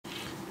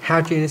How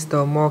to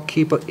install more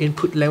keyboard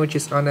input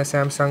languages on the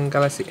Samsung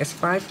Galaxy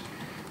S5.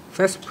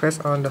 First, press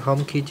on the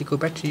home key to go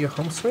back to your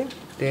home screen.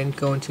 Then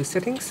go into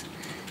settings.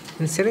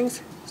 In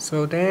settings,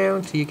 scroll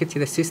down till you get to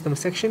the system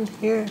section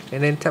here,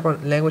 and then tap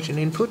on language and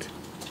input.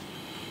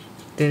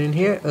 Then in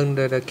here,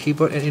 under the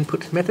keyboard and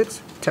input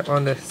methods, tap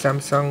on the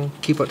Samsung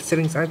keyboard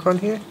settings icon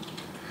here.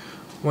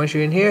 Once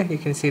you're in here, you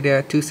can see there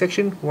are two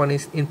sections. One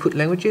is input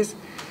languages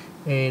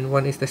and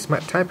one is the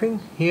smart typing.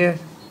 Here,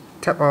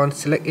 tap on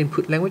select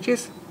input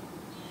languages.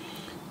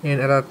 And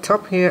at the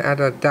top here are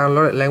the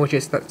downloaded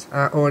languages that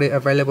are already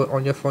available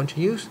on your phone to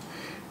use.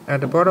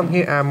 At the bottom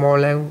here are more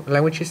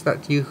languages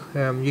that you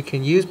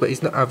can use, but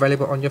it's not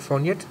available on your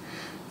phone yet.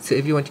 So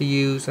if you want to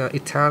use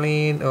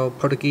Italian or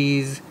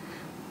Portuguese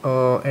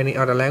or any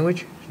other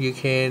language, you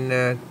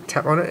can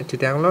tap on it to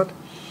download.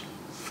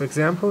 For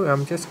example,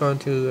 I'm just going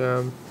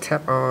to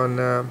tap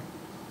on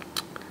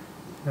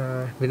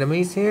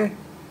Vietnamese here.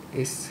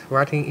 It's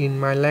writing in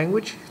my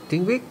language,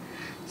 tiếng Việt.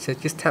 So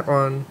just tap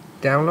on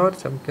download.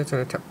 So I'm just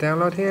going to tap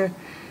download here,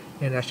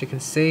 and as you can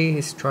see,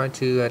 it's trying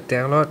to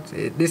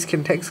download. This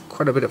can take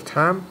quite a bit of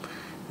time.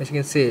 As you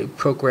can see, it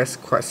progresses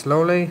quite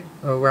slowly,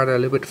 or rather a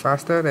little bit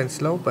faster than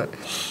slow, but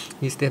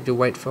you still have to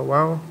wait for a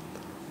while.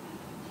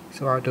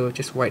 So I'll do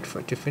just wait for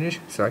it to finish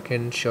so I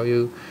can show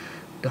you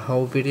the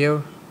whole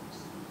video.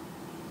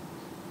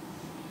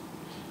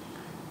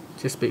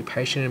 Just be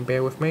patient and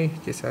bear with me,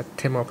 just at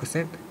 10 more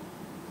 %.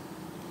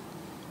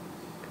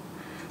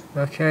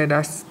 Okay,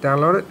 that's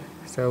downloaded.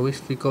 So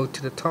if we go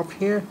to the top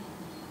here,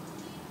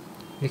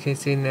 you can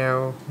see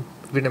now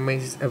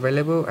Vietnamese is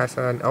available as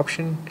an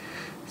option.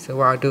 So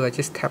what I'll do, I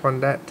just tap on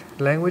that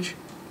language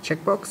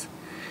checkbox,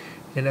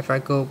 and if I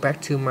go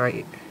back to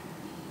my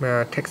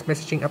text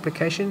messaging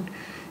application,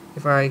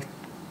 if I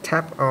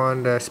tap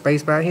on the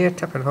spacebar here,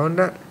 tap and hold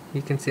that,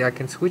 you can see I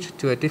can switch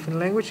to a different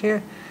language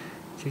here.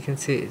 So you can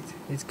see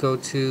it's go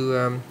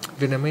to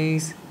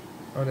Vietnamese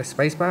on the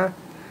spacebar.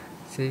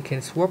 So you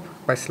can swap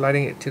by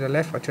sliding it to the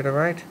left or to the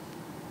right.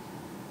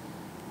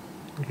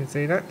 You can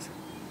see that.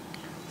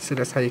 So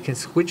that's how you can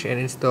switch and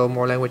install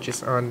more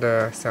languages on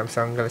the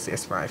Samsung Galaxy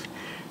S5.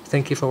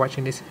 Thank you for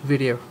watching this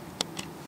video.